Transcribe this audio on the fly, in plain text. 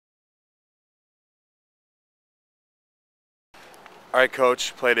All right,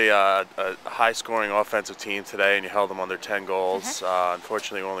 Coach. Played a high-scoring offensive team today, and you held them under 10 goals.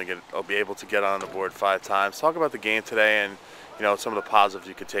 Unfortunately, I'll be able to get on the board 5 times. Talk about the game today, and some of the positives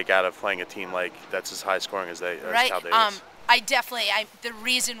you could take out of playing a team like that's as high-scoring as Right. Cal Davis. The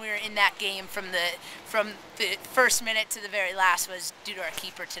reason we were in that game from the first minute to the very last was due to our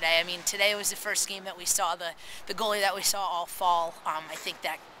keeper today. I mean, today was the first game that we saw the goalie that we saw all fall. I think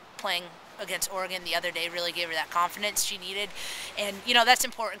that playing against Oregon the other day really gave her that confidence she needed, and that's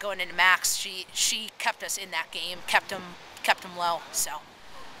important going into Max. She kept us in that game, kept them low. So.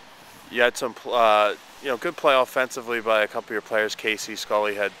 You had some, good play offensively by a couple of your players. Casey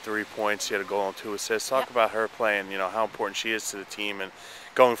Scully had 3 points. She had a goal and 2 assists. Talk about her playing, how important she is to the team and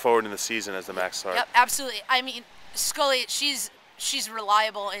going forward in the season as the Max starts. Yep, absolutely. I mean, Scully, she's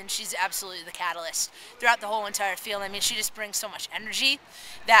reliable, and she's absolutely the catalyst throughout the whole entire field. I mean, she just brings so much energy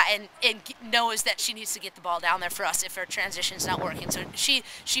and knows that she needs to get the ball down there for us if our transition's not working. So she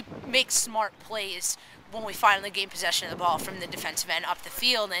makes smart plays when we finally gain possession of the ball from the defensive end up the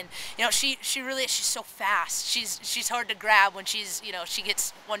field, and she's so fast. She's hard to grab when she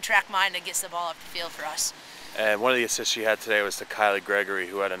gets one-track mind and gets the ball up the field for us. And one of the assists she had today was to Kylie Gregory,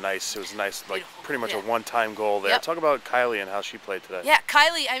 who had it was a nice, like pretty much a one-time goal there. Yep. Talk about Kylie and how she played today. Yeah,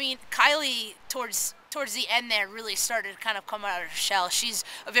 Kylie towards the end there really started to kind of come out of her shell. She's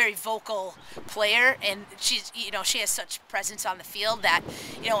a very vocal player, and she has such presence on the field that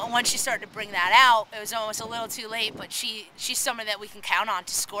once she started to bring that out, it was almost a little too late. But she's someone that we can count on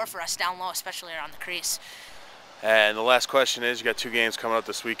to score for us down low, especially around the crease. And the last question is, you got 2 games coming up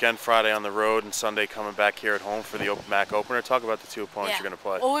this weekend, Friday on the road and Sunday coming back here at home for the MAC opener. Talk about the 2 opponents you're going to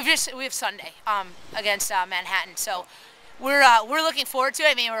play. Well, we have Sunday against Manhattan, so we're looking forward to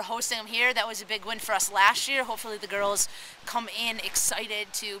it. I mean, we're hosting them here. That was a big win for us last year. Hopefully the girls come in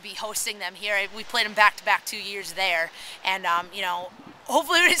excited to be hosting them here. We played them back-to-back 2 years there, and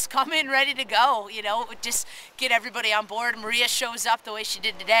hopefully we just come in ready to go, just get everybody on board. Maria shows up the way she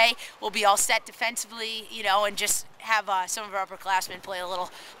did today. We'll be all set defensively, and just have some of our upperclassmen play a little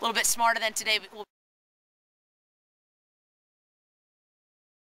bit smarter than today.